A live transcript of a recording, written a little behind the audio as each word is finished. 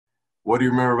What do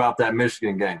you remember about that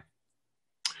Michigan game?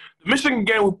 The Michigan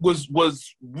game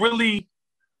was really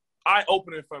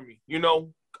eye-opening for me. You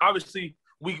know, obviously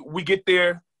we get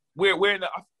there. We're in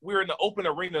the open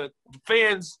arena.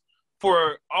 Fans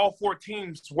for all four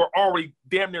teams were already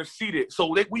damn near seated.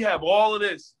 So we have all of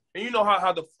this, and you know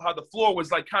how the floor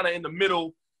was like kind of in the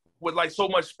middle with like so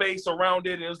much space around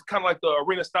it, and it was kind of like the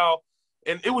arena style,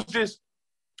 and it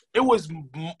was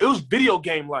video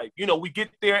game like. You know, we get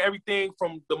there, everything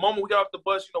from the moment we got off the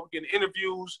bus. You know, we're getting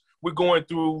interviews. We're going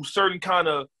through certain kind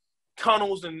of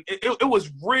tunnels, and it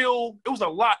was real. It was a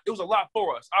lot. It was a lot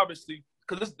for us, obviously,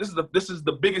 because this is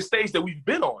the biggest stage that we've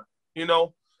been on. You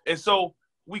know, and so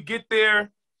we get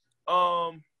there.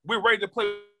 We're ready to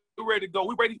play. We're ready to go.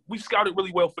 We scouted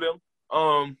really well for them.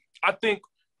 I think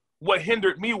what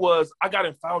hindered me was I got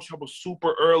in foul trouble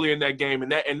super early in that game,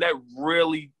 and that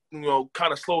really, you know,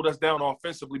 kind of slowed us down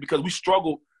offensively because we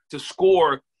struggled to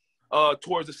score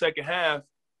towards the second half.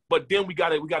 But then we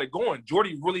got it going.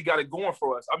 Jordy really got it going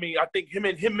for us. I mean, I think him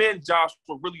and Josh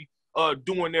were really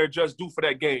doing their just due for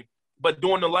that game. But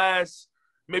during the last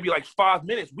maybe like 5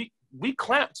 minutes, we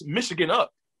clamped Michigan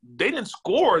up. They didn't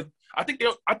score. I think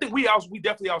we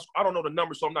definitely I don't know the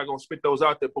numbers, so I'm not gonna spit those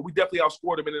out there. But we definitely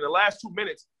outscored them. And in the last 2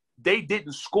 minutes, they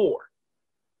didn't score.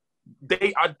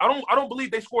 I don't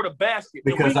believe they scored a basket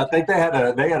because I think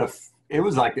it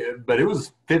was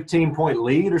 15-point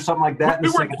lead or something like that.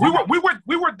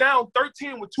 We were down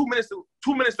 13 with 2 minutes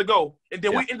to go, and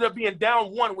then we ended up being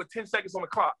down 1 with 10 seconds on the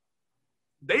clock.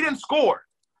 They didn't score.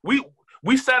 We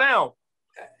sat down.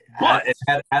 But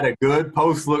had a good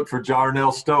post look for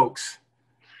Jarnell Stokes.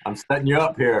 I'm setting you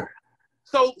up here.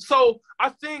 So I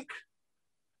think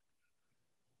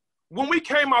when we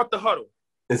came out the huddle,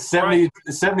 it's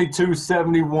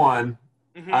 72-71.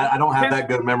 Mm-hmm. I don't have that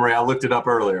good memory. I looked it up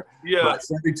earlier. Yeah. But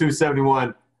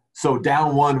 72-71, so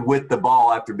down 1 with the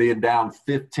ball after being down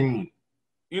 15.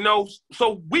 You know,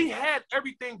 so we had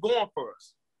everything going for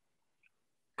us.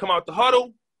 Come out the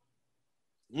huddle.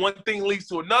 One thing leads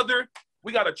to another.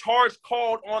 We got a charge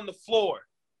called on the floor.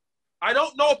 I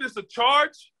don't know if it's a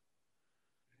charge,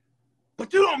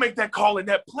 but you don't make that call in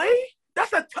that play.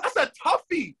 That's a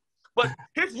toughie. But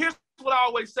here's what I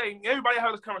always say. Everybody I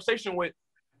have this conversation with,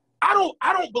 I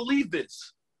don't believe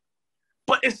this.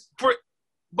 But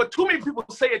too many people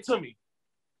say it to me.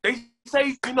 They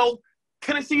say, you know,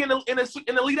 Tennessee in the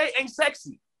Elite Eight ain't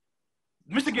sexy.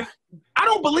 Michigan, I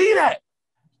don't believe that.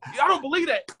 I don't believe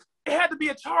that. It had to be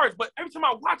a charge, but every time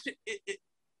I watch it,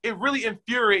 it really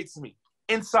infuriates me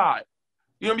inside.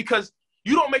 You know, because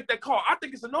you don't make that call. I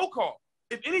think it's a no call.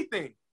 If anything,